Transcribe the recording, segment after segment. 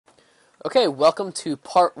Okay, welcome to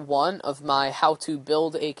part one of my how to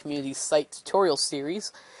build a community site tutorial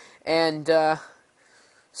series. And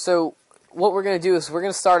so what we're going to do is we're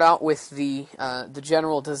going to start out with the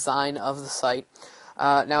general design of the site.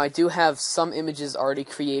 Now I do have some images already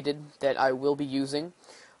created that I will be using,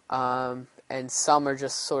 and some are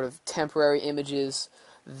just sort of temporary images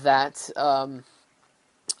that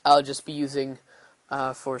I'll just be using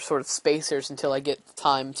for sort of spacers until I get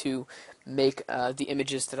time to make the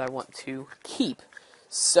images that I want to keep.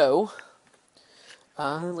 So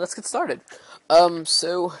let's get started.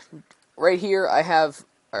 So right here I have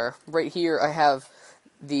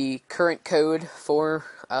the current code for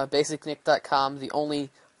basixnick.com. The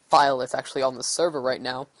only file that's actually on the server right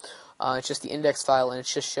now. It's just the index file, and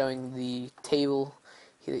it's just showing the table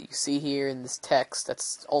that you see here in this text.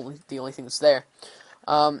 That's the only thing that's there.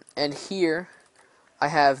 And here I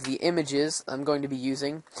have the images I'm going to be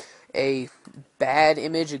using. A bad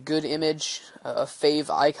image, a good image, a fave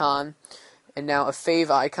icon. And now a fave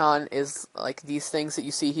icon is like these things that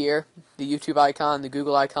you see here. The YouTube icon, the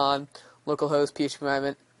Google icon, localhost,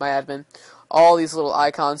 phpMyAdmin. All these little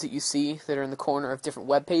icons that you see that are in the corner of different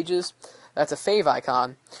web pages. That's a fave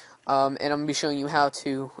icon. And I'm going to be showing you how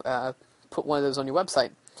to put one of those on your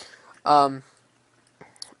website.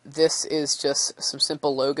 This is just some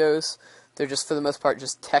simple logos. They're just, for the most part,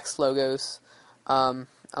 just text logos.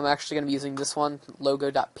 I'm actually going to be using this one,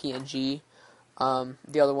 logo.png.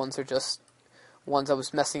 The other ones are just ones I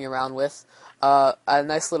was messing around with. A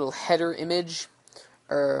nice little header image,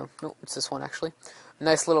 no, it's this one actually. A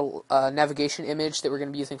nice little navigation image that we're going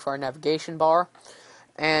to be using for our navigation bar.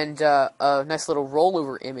 And a nice little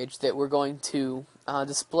rollover image that we're going to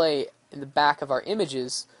display in the back of our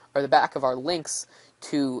images, or the back of our links,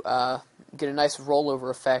 to get a nice rollover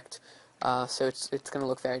effect. So it's going to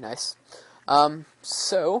look very nice.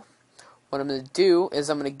 So what I'm going to do is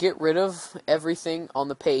I'm going to get rid of everything on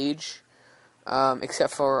the page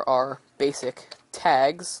except for our basic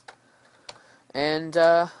tags. And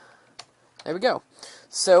there we go.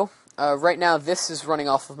 So right now this is running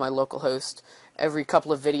off of my localhost. Every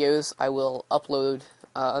couple of videos I will upload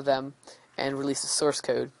them and release the source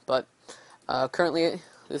code. But currently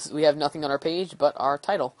we have nothing on our page but our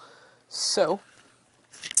title. So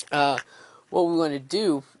what we want to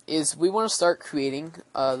do is we want to start creating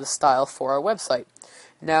the style for our website.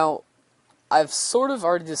 Now, I've sort of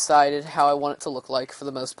already decided how I want it to look like for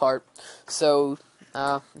the most part, so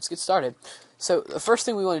let's get started. So the first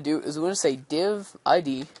thing we want to do is we want to say div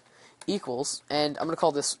id equals, and I'm going to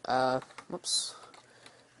call this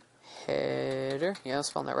header. Yeah, I'm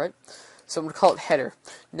spelling that right. So I'm going to call it header.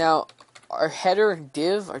 Now, our header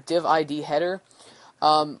div, our div id header,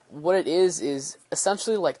 what it is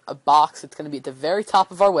essentially like a box. It's going to be at the very top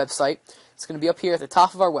of our website. It's going to be up here at the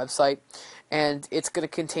top of our website, and it's going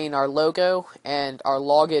to contain our logo and our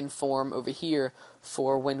login form over here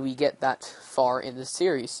for when we get that far in the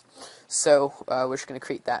series. So we're just going to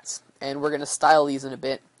create that, and we're going to style these in a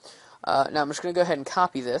bit. Now I'm just going to go ahead and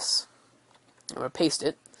copy this. I'm going to paste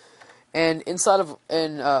it, and inside of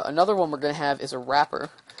another one we're going to have is a wrapper.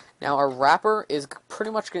 Now our wrapper is pretty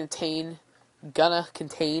much going to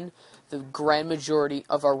contain the grand majority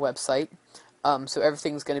of our website, so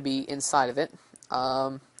everything's going to be inside of it.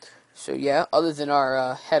 So yeah, other than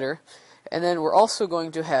our header, and then we're also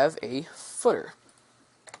going to have a footer.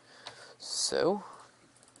 So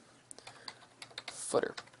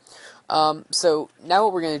footer. So now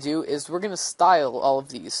what we're going to do is we're going to style all of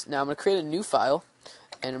these. Now I'm going to create a new file,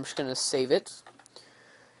 and I'm just going to save it.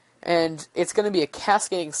 And it's going to be a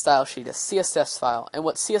cascading style sheet, a CSS file. And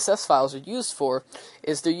what CSS files are used for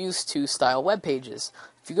is they're used to style web pages.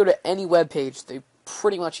 If you go to any web page, they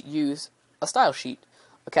pretty much use a style sheet,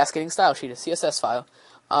 a cascading style sheet, a CSS file.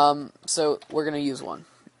 So we're going to use one.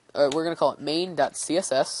 We're going to call it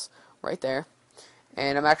main.css right there.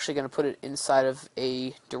 And I'm actually going to put it inside of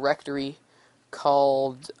a directory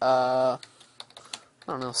called, I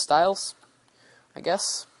don't know, styles, I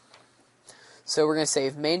guess. So we're going to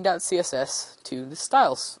save main.css to the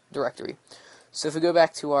styles directory. So if we go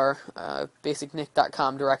back to our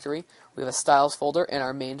basixnick.com directory, we have a styles folder and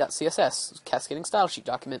our main.css, cascading style sheet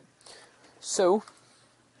document. So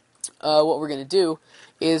what we're going to do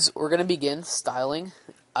is we're going to begin styling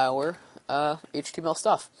our HTML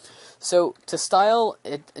stuff. So to style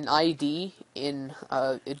an ID in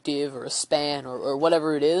a div or a span or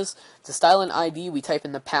whatever it is, to style an ID we type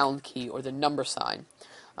in the pound key or the number sign.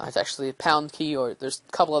 It's actually a pound key, or there's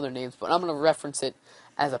a couple other names, but I'm going to reference it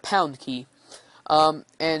as a pound key. And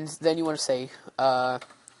then you want to say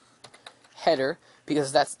header,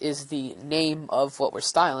 because that is the name of what we're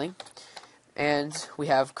styling. And we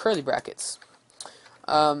have curly brackets.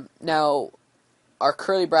 Now, our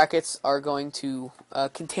curly brackets are going to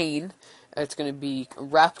contain, it's going to be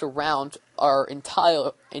wrapped around our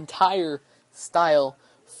entire style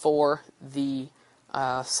for the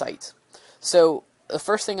site. So the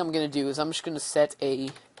first thing I'm going to do is I'm just going to set a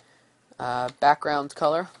background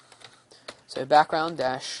color. So background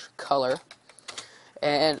dash color,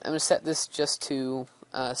 and I'm going to set this just to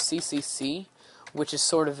CCC, which is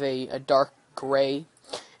sort of a dark gray.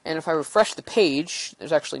 And if I refresh the page,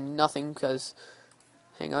 there's actually nothing because,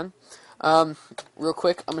 hang on, real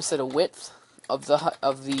quick, I'm going to set a width of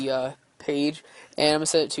the page, and I'm going to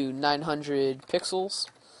set it to 900 pixels.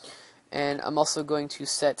 And I'm also going to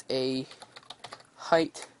set a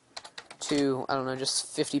height to, I don't know,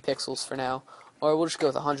 just 50 pixels for now, or we'll just go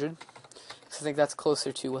with 100, because I think that's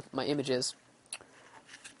closer to what my image is.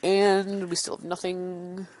 And we still have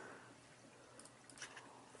nothing.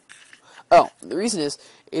 Oh, the reason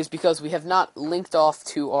is because we have not linked off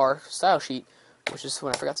to our style sheet, which is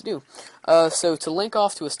what I forgot to do. So to link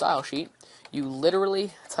off to a style sheet, you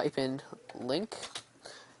literally type in link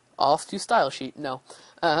off to style sheet. No.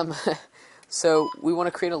 So we want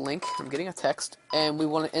to create a link. I'm getting a text, and we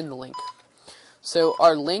want to end the link. So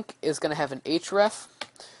our link is going to have an href,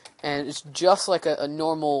 and it's just like a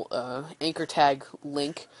normal anchor tag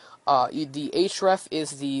link. The href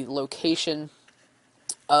is the location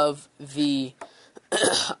of the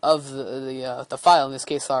the file, in this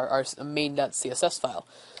case our main.css file.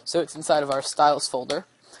 So it's inside of our styles folder,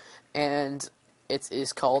 and it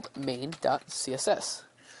is called main.css.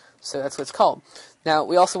 So that's what it's called. Now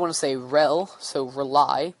we also want to say rel, so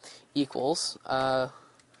rely equals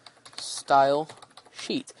style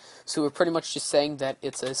sheet. So we're pretty much just saying that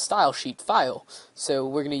it's a style sheet file. So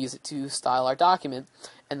we're going to use it to style our document.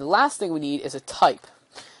 And the last thing we need is a type.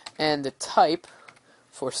 And the type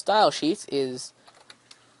for style sheets is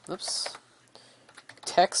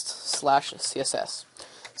text/CSS.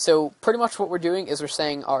 So pretty much what we're doing is we're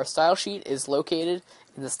saying our style sheet is located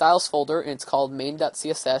in the styles folder, and it's called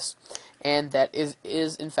main.css, and that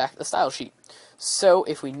is in fact a style sheet. So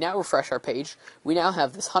if we now refresh our page, we now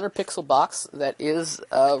have this 100 pixel box that is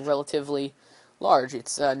relatively large.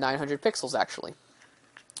 It's 900 pixels actually.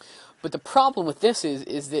 But the problem with this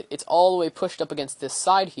is that it's all the way pushed up against this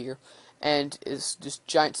side here, and is just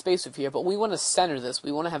giant space over here. But we want to center this.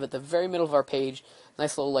 We want to have it at the very middle of our page,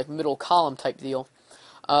 nice little like middle column type deal.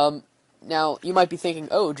 Now you might be thinking,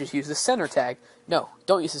 oh, just use the center tag. No,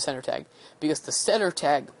 don't use the center tag, because the center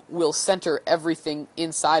tag will center everything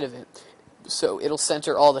inside of it. So it'll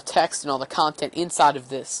center all the text and all the content inside of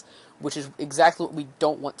this, which is exactly what we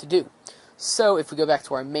don't want to do. So if we go back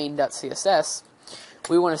to our main.css,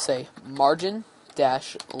 we want to say margin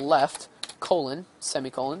dash left colon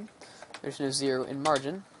semicolon. There's no zero in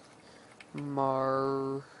margin.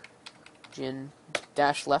 Margin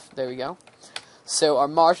dash left. There we go. So our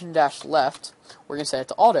margin dash left, we're going to set it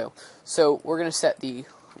to auto. So we're going to set the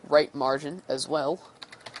right margin as well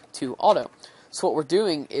to auto. So what we're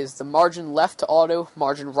doing is the margin left to auto,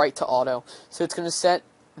 margin right to auto. So it's going to set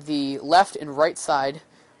the left and right side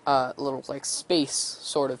little like space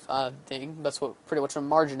sort of thing. That's what pretty much a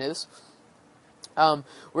margin is. We're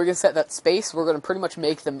going to set that space. We're going to pretty much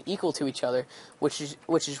make them equal to each other, which is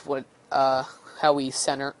what how we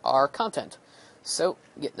center our content. So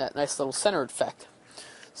get that nice little center effect.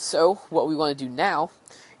 So what we want to do now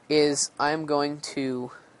is I'm going to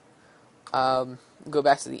go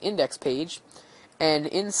back to the index page, and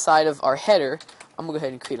inside of our header, I'm going to go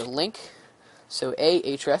ahead and create a link. So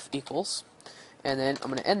href equals, and then I'm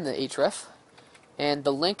going to end the href, and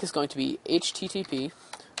the link is going to be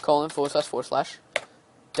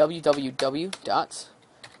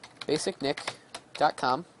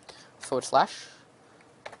http://www.basixnick.com/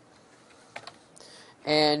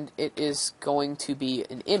 and it is going to be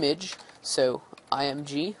an image, so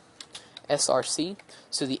img src.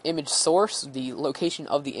 So the image source, the location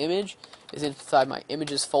of the image, is inside my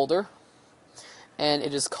images folder, and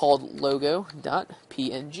it is called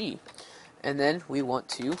logo.png. And then we want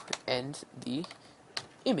to end the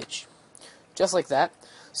image, just like that.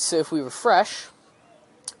 So if we refresh,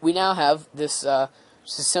 we now have this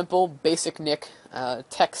just a simple basixnick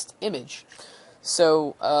text image.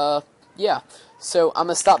 So yeah, so I'm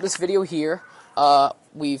gonna stop this video here.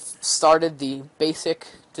 We've started the basic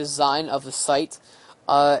design of the site,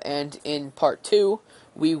 and in part 2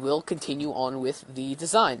 we will continue on with the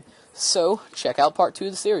design. So check out part 2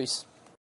 of the series.